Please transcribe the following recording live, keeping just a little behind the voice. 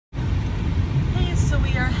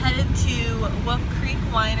to Wolf Creek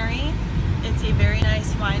Winery. It's a very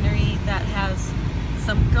nice winery that has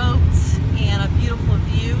some goats and a beautiful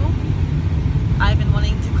view. I've been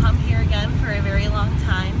wanting to come here again for a very long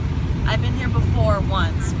time. I've been here before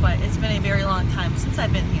once, but it's been a very long time since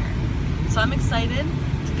I've been here. So I'm excited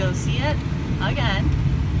to go see it again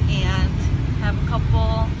and have a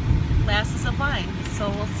couple glasses of wine. So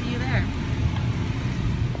we'll see you there.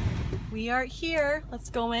 We are here. Let's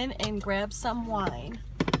go in and grab some wine.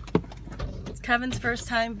 It's Kevin's first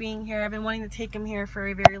time being here. I've been wanting to take him here for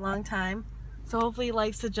a very long time. So hopefully he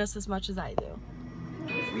likes it just as much as I do.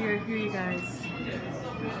 We are here, you guys.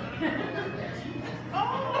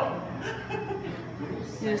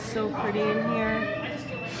 It is so pretty in here.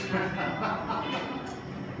 I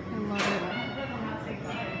love it.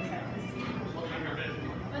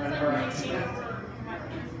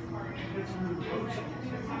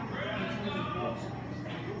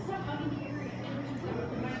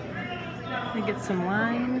 I get some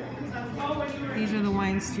wine. These are the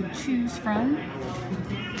wines to choose from.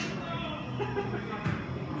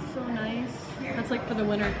 So nice. That's like for the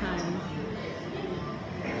winter time.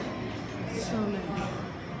 So nice.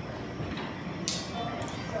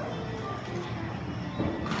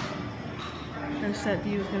 Our set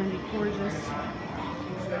view is going to be gorgeous.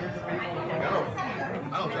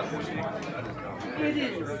 It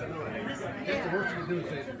is.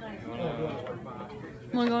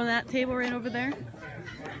 Want to go on that table right over there?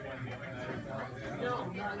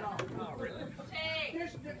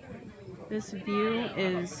 This view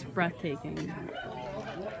is breathtaking.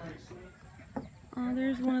 Oh,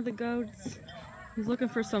 there's one of the goats. He's looking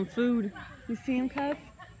for some food. You see him, Kev?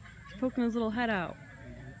 He's poking his little head out.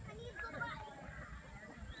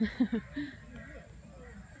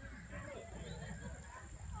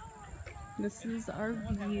 This is our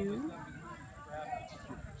view.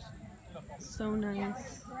 So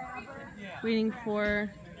nice. Waiting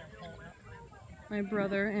for my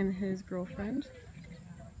brother and his girlfriend.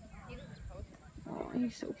 Oh,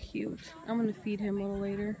 he's so cute. I'm gonna feed him a little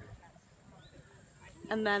later.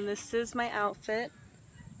 And then this is my outfit.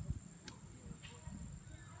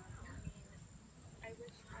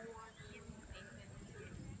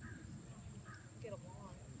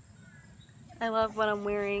 I love what I'm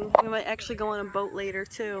wearing. We might actually go on a boat later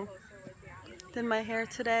too. Did my hair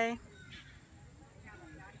today.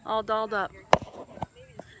 All dolled up.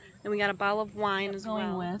 And we got a bottle of wine as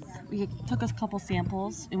well. We took us a couple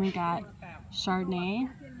samples and we got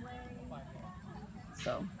Chardonnay.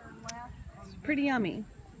 So, it's pretty yummy.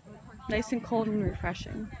 Nice and cold and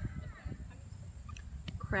refreshing.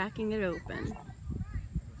 Cracking it open.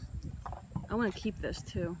 I want to keep this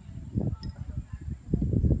too.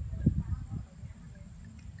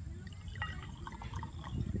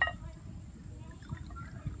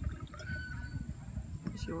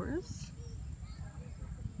 Here's yours.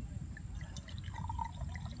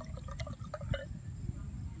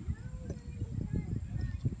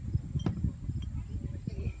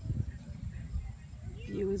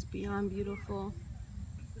 View is beyond beautiful.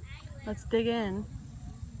 Let's dig in.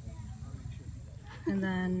 And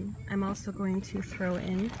then I'm also going to throw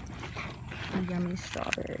in a yummy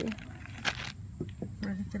strawberry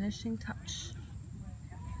for the finishing touch.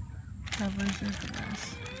 Covers your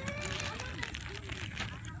glass.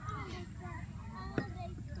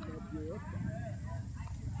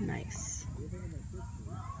 Nice.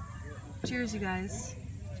 Cheers, you guys.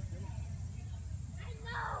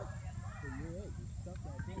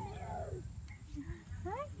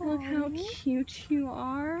 Look how cute you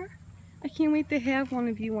are. I can't wait to have one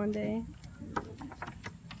of you one day.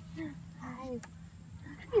 Hi.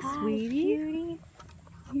 Hi, sweetie. Cutie.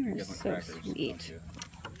 You are so sweet.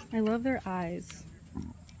 I love their eyes.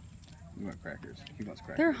 You want crackers? He wants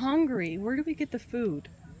crackers. They're hungry. Where do we get the food?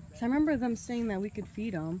 So I remember them saying that we could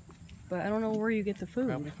feed them, but I don't know where you get the food.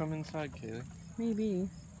 Probably from inside, Kaylee. Maybe.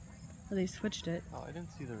 Oh, they switched it. Oh, I didn't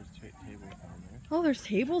see there was tables down there. Oh, there's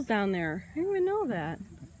tables down there. I didn't even know that.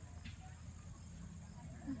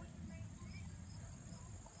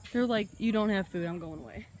 They're like, you don't have food, I'm going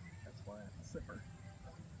away. That's why it's a sipper.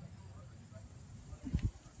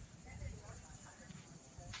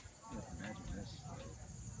 Just imagine this.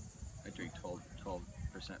 I drink 12%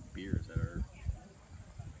 beers that are,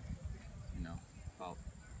 you know, about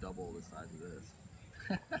double the size of this.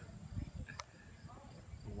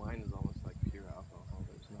 The wine is almost like pure alcohol.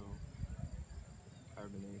 There's no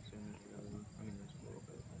carbonation. Really. I mean, there's a little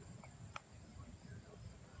bit of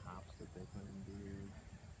hops that they put in beer,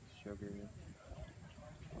 sugar,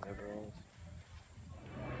 whatever else.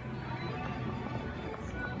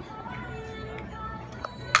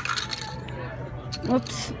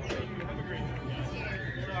 Whoops.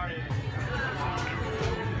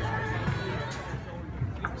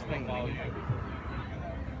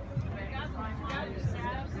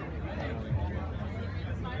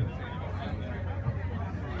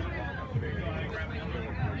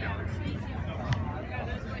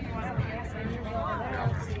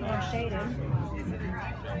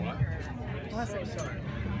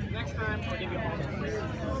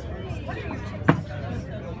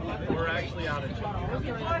 We're actually out of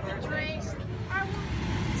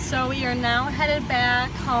So we are now headed back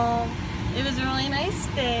home. It was a really nice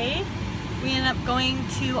day. We ended up going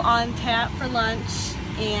to On Tap for lunch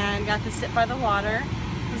and got to sit by the water.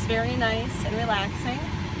 It was very nice and relaxing.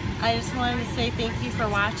 I just wanted to say thank you for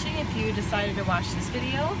watching if you decided to watch this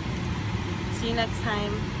video. See you next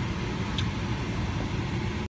time.